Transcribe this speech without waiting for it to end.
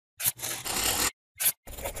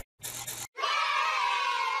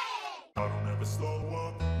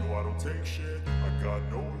take shit. I got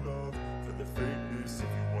no love for the fakeness. If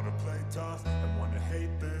you wanna play tough and wanna hate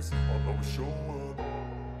this, I'll always show up.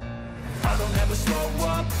 I don't ever slow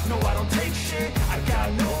up, no I don't take shit. I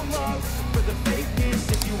got no love for the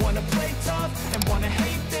fakeness. If you wanna play tough and wanna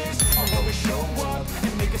hate this, I'll always show up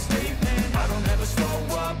and make a statement. I don't ever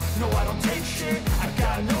slow up, no I don't take shit. I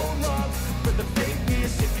got no love for the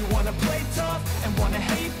fakeness. If you wanna play tough and wanna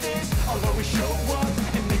hate this, I'll always show up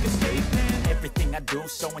and make a statement. Everything I do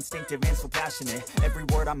so instinctive and so passionate. Every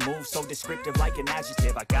word I move so descriptive like an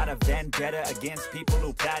adjective. I got a vendetta against people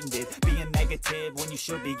who patented being negative when you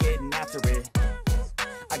should be getting after it.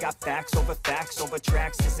 I got facts over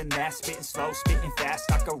tracks, this and that. Spitting slow, spitting fast.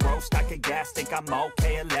 I could roast, I could gas. Think I'm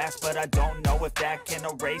okay at last, but I don't know if that can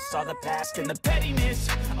erase all the past. And the pettiness,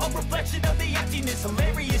 a reflection of the emptiness.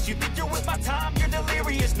 Hilarious, you think you're with my time, you're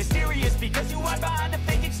delirious. Mysterious, because you hide behind a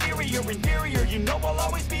fake exterior. Inferior, you know I'll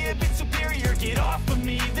always be a bit superior. Get off of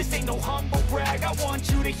me, this ain't no humble brag. I want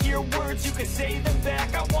you to hear words, you can say them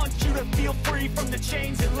back. I want you to feel free from the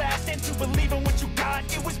chains at last, and to believe in what you got,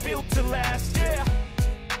 it was built to last, yeah.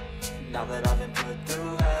 Now that I've been put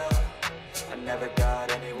through hell, I never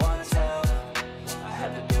got anyone's help. I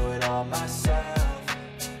had to do it all myself.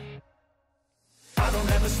 I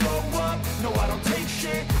don't ever slow up, no I don't take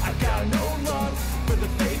shit. I got no love for the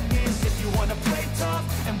fakeness. If you wanna play tough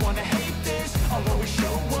and wanna hate this, I'll always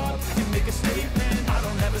show up and make a statement. I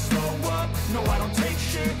don't ever slow up, no I don't take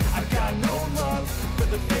shit. I got no love for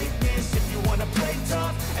the fakeness. If you wanna play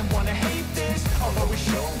tough and wanna hate this, I'll always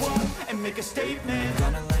show up and make a statement.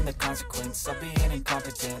 Gonna learn the consequence of being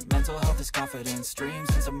incompetent. Mental health is confidence, dreams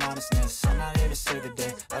and some modestness. I'm not here to save the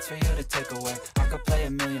day, that's for you to take away. I could play a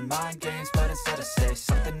million mind games, but instead I say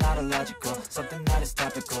something not illogical, something that is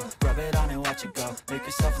topical. Rub it on and watch it go, make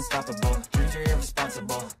yourself unstoppable. Dreams are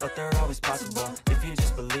irresponsible, but they're always possible. If you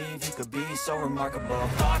just believe, you could be so remarkable.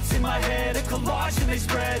 Thoughts in my head, a collage and they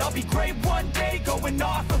spread. I'll be great one day, going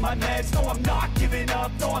off of my meds. No, I'm not giving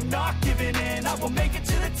up, no, I'm not giving in. I will make it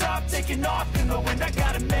to the top, taking off in the wind. I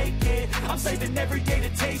gotta make it, I'm saving every day to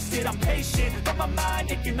taste it. I'm patient, but my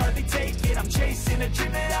mind, it can hardly take it. I'm chasing a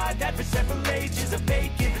dream that I've had for several ages. A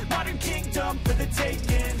vacant, modern kingdom for the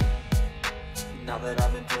taking. Now that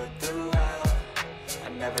I've been put through hell, I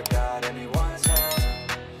never got anyone's help.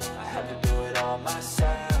 I had to do it all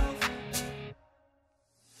myself.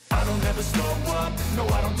 I don't ever slow up, no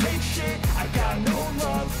I don't take shit. I got no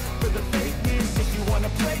love for the fakeness. If you wanna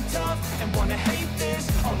play tough and wanna hate this,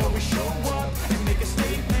 I'll always show up and make a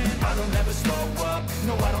statement. I don't ever slow up,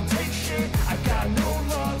 no I don't take shit. I got no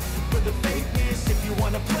love for the fakeness. If you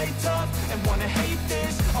wanna play tough and wanna hate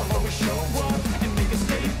this, I'll always show up and make a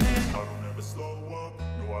statement. I don't ever slow up,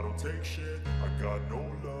 no I don't take shit. I got no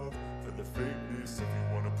love for the fakeness. If you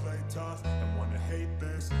wanna play tough and wanna hate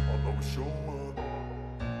this, I'll always show up.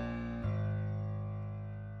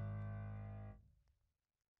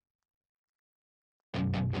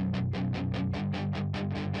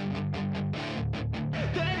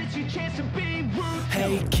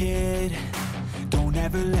 Hey kid, don't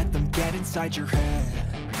ever let them get inside your head.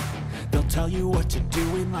 They'll tell you what to do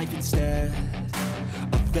in life instead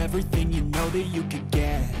of everything you know that you could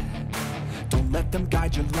get. Don't let them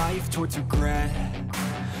guide your life towards regret.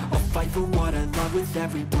 I'll fight for what I love with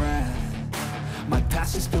every breath. My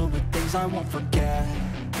past is filled with things I won't forget.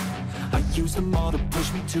 I use them all to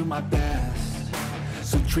push me to my best.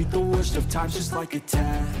 So treat the worst of times just like a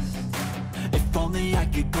test. If only I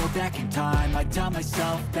could go back in time, I'd tell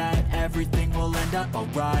myself that everything will end up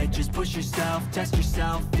alright. Just push yourself, test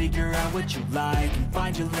yourself, figure out what you like, and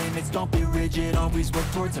find your limits, don't be rigid, always work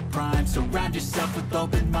towards a prime. Surround yourself with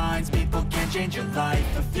open minds, people can change your life.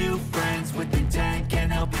 A few friends with intent can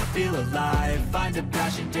help you feel alive. Find a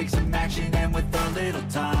passion, take some action, and with a little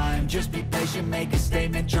time, just be patient, make a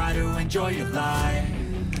statement, try to enjoy your life.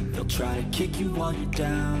 They'll try to kick you while you're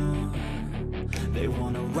down. They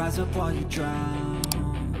wanna rise up while you drown.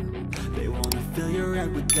 They wanna fill your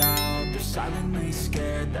head with doubt. They're silently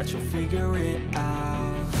scared that you'll figure it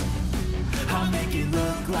out. I'll make it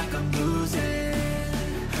look like I'm losing,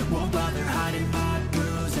 won't bother hiding my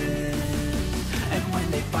bruises. And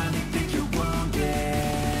when they finally think you're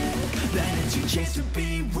wounded, then it's your chance to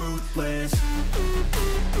be ruthless.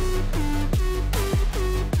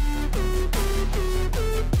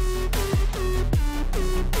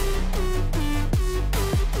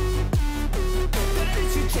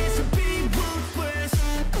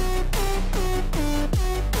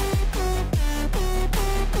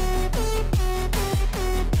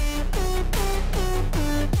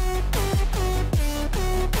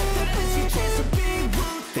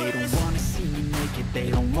 They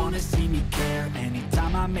don't wanna see me care.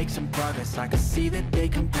 Anytime I I make some progress, I can see that they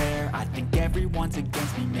compare. I think everyone's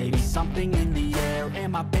against me, maybe something in the air.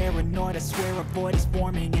 Am I paranoid? I swear a void is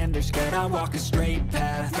forming and they're scared. I walk a straight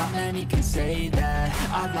path, not many can say that.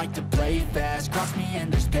 I like to play fast, cross me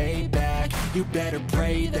and there's payback. You better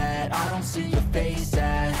pray that I don't see your face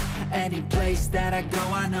at any place that I go.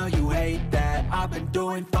 I know you hate that. I've been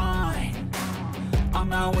doing fine, I'm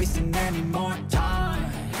not wasting any more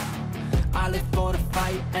time. I live for the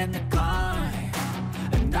fight and the climb,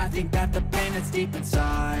 and I think that the pain that's deep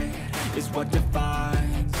inside is what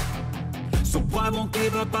defines. So I won't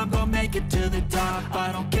give up, I'm gonna make it to the top.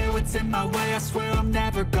 I don't care what's in my way, I swear I'm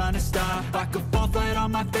never gonna stop. I could fall flat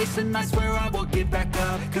on my face and I swear I will get back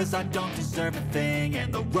up, cause I don't deserve a thing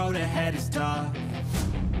and the road ahead is tough.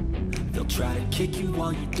 They'll try to kick you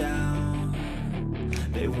while you're down,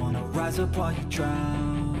 they wanna rise up while you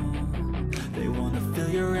drown. They wanna fill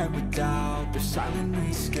your head with doubt, they're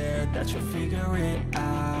silently scared that you'll figure it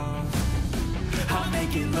out. I'll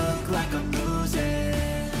make it look like I'm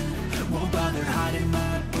losing, won't bother hiding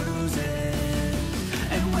my bruises.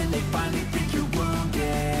 And when they finally think you're wounded,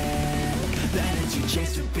 then it's your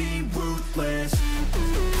chance to be ruthless.